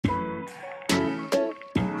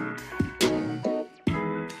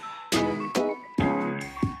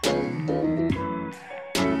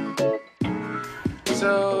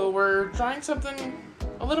trying something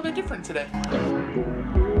a little bit different today.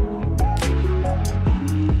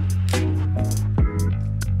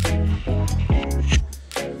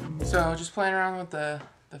 So just playing around with the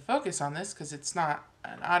focus on this, because it's not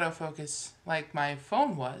an autofocus like my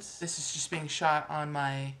phone was. This is just being shot on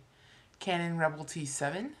my Canon Rebel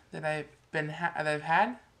T7 that I've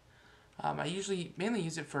had. I usually mainly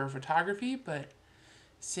use it for photography, but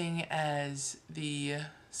seeing as the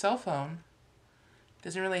cell phone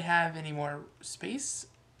doesn't really have any more space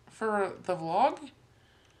for the vlog,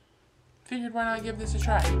 figured why not give this a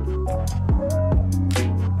try.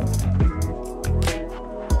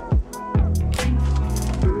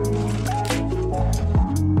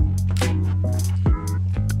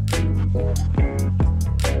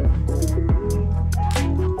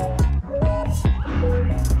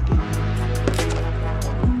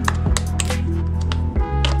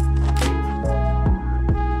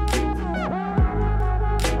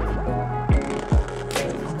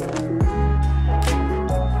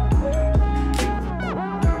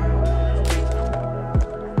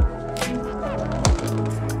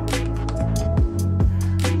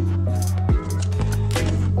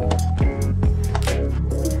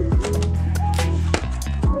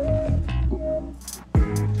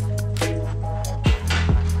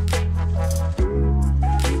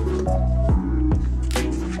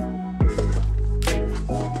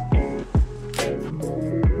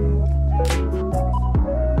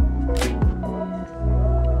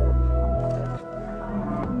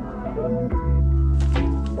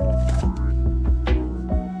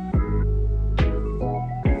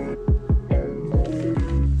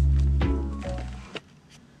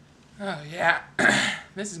 Oh yeah,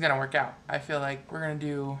 this is gonna work out. I feel like we're gonna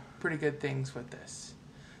do pretty good things with this.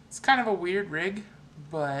 It's kind of a weird rig,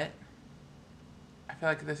 but I feel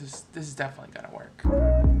like this is definitely gonna work.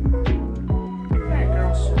 Alright,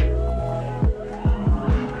 girls.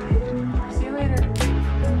 See you later.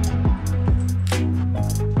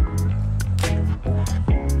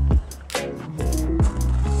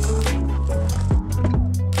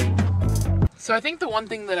 So I think the one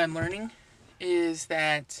thing that I'm learning is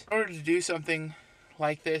that in order to do something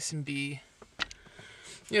like this and be,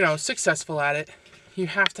 successful at it, you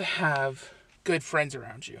have to have good friends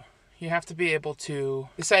around you. You have to be able to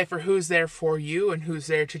decipher who's there for you and who's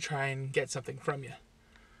there to try and get something from you.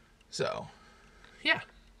 So, yeah.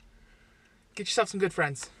 Get yourself some good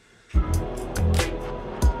friends.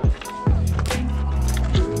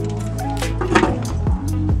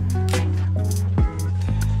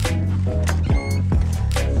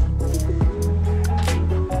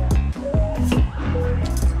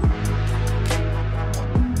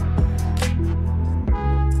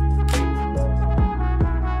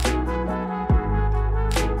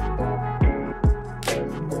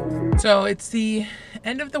 So it's the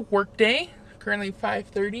end of the workday, currently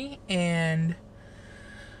 5:30, and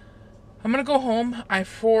I'm gonna go home. I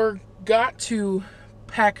forgot to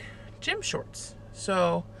pack gym shorts,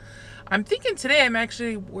 so I'm thinking today I'm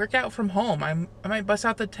actually work out from home. I might bust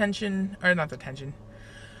out the tension, or not the tension.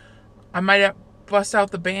 I might bust out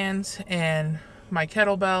the bands and my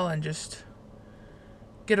kettlebell and just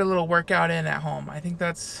get a little workout in at home. I think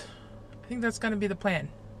that's gonna be the plan.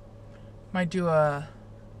 Might do a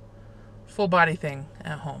full body thing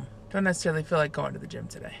at home. Don't necessarily feel like going to the gym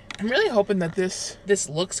today. I'm really hoping that this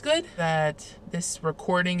looks good, that this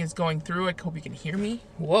recording is going through. I hope you can hear me.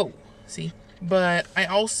 Whoa, see? But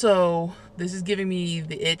this is giving me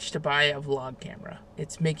the itch to buy a vlog camera.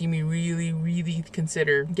 It's making me really, really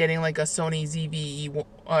consider getting like a Sony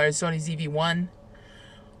ZV-1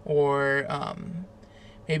 or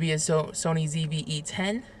maybe a Sony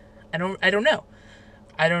ZV-E10. I don't know.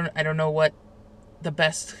 I don't know what the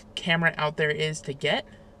best camera out there is to get.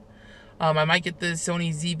 I might get the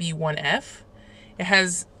Sony ZV-1F. It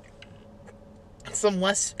has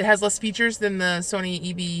less features than the Sony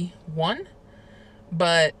EV-1,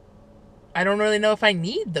 but I don't really know if I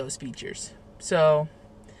need those features. So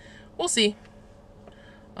we'll see.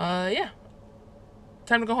 Yeah,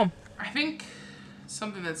 time to go home. I think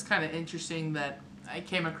something that's kind of interesting that I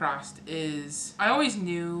came across is I always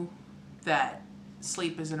knew that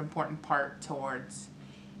sleep is an important part towards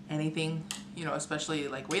anything, especially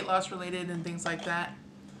like weight loss related and things like that.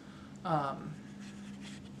 I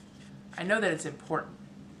know that it's important.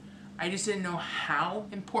 I just didn't know how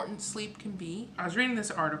important sleep can be. I was reading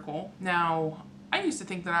this article. Now, I used to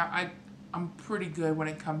think that I'm pretty good when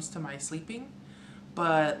it comes to my sleeping,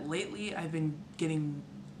 but lately I've been getting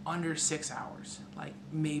under 6 hours, like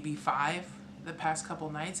maybe 5 the past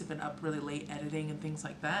couple nights. I've been up really late editing and things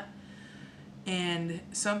like that. And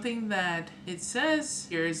something that it says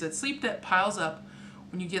here is that sleep debt piles up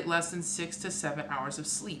when you get less than 6 to 7 hours of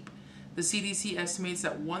sleep. The CDC estimates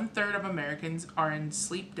that 1/3 of Americans are in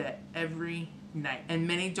sleep debt every night. And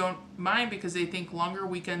many don't mind because they think longer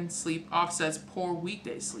weekend sleep offsets poor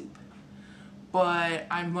weekday sleep. But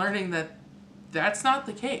I'm learning that that's not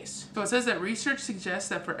the case. So it says that research suggests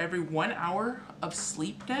that for every 1 hour of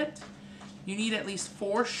sleep debt, you need at least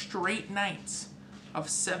 4 straight nights of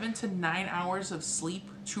 7 to 9 hours of sleep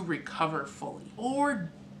to recover fully.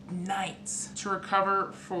 4 nights to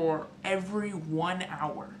recover for every 1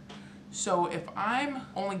 hour. So if I'm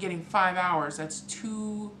only getting 5 hours, that's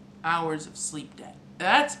 2 hours of sleep debt.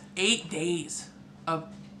 That's 8 days of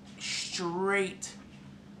straight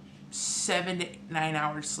 7 to 9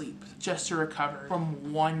 hours sleep just to recover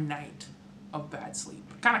from 1 night of bad sleep.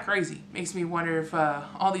 Kind of crazy. Makes me wonder if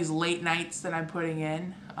all these late nights that I'm putting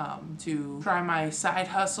in to try my side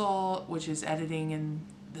hustle, which is editing and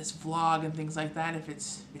this vlog and things like that, if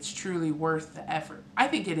it's truly worth the effort. I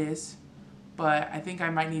think it is, but I think I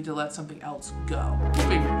might need to let something else go. We'll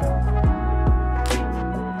figure it out.